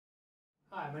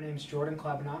Hi, my name is Jordan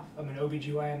Klebanoff. I'm an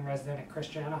OB/GYN resident at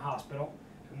Christiana Hospital,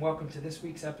 and welcome to this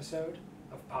week's episode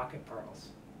of Pocket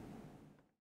Pearls.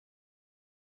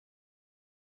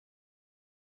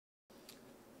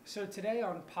 So today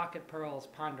on Pocket Pearls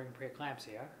Pondering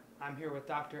Preeclampsia, I'm here with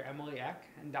Dr. Emily Eck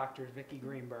and Dr. Vicki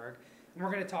Greenberg, and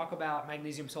we're going to talk about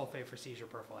magnesium sulfate for seizure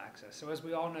prophylaxis. So as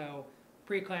we all know,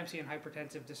 preeclampsia and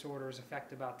hypertensive disorders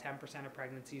affect about 10% of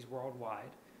pregnancies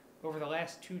worldwide. Over the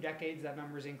last 2 decades, that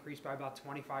number has increased by about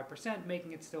 25%,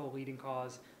 making it still a leading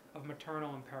cause of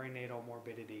maternal and perinatal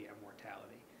morbidity and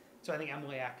mortality. So I think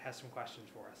Emily Eck has some questions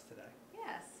for us today.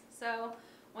 Yes. So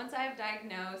once I've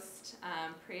diagnosed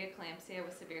preeclampsia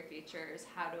with severe features,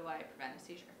 how do I prevent a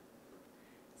seizure?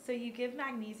 So you give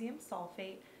magnesium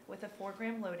sulfate with a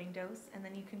 4-gram loading dose, and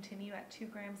then you continue at 2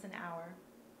 grams an hour.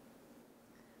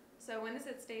 So when is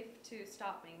it safe to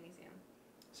stop magnesium?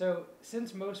 So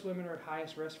since most women are at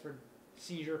highest risk for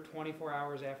seizure 24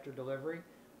 hours after delivery,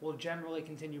 we'll generally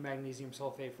continue magnesium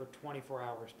sulfate for 24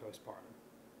 hours postpartum.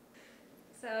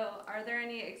 So are there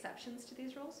any exceptions to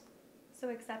these rules? So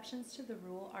exceptions to the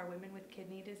rule are women with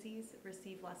kidney disease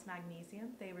receive less magnesium.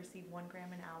 They receive 1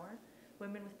 gram an hour.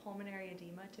 Women with pulmonary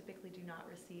edema typically do not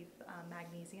receive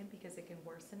magnesium because it can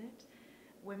worsen it.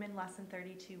 Women less than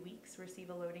 32 weeks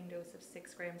receive a loading dose of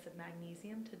 6 grams of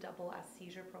magnesium to double as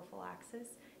seizure prophylaxis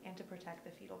and to protect the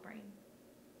fetal brain.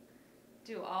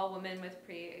 Do all women with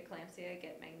preeclampsia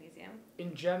get magnesium?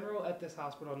 In general, at this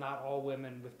hospital, not all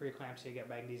women with preeclampsia get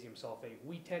magnesium sulfate.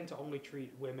 We tend to only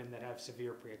treat women that have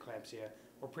severe preeclampsia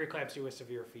or preeclampsia with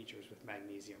severe features with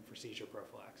magnesium for seizure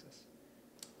prophylaxis.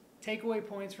 Takeaway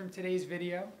points from today's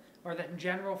video are that in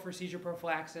general for seizure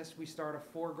prophylaxis, we start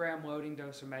a 4-gram loading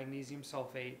dose of magnesium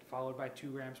sulfate followed by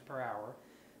 2 grams per hour.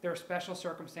 There are special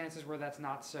circumstances where that's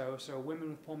not so. So women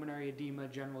with pulmonary edema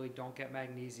generally don't get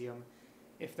magnesium.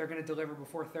 If they're going to deliver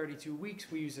before 32 weeks,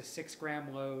 we use a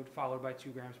 6-gram load followed by 2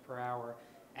 grams per hour.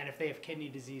 And if they have kidney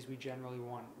disease, we generally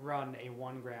run a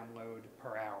 1-gram load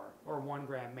per hour or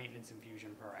 1-gram maintenance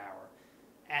infusion per hour.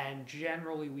 And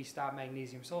generally, we stop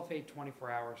magnesium sulfate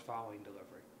 24 hours following delivery.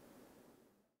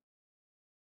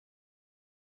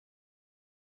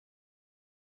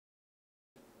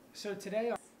 So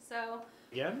today, So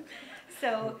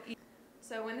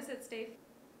when is it safe?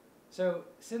 So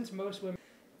since most women,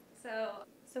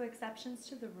 So exceptions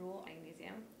to the rule.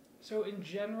 Magnesium. so in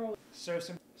general,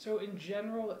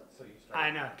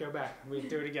 I know, go back, we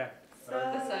do it again.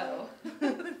 So So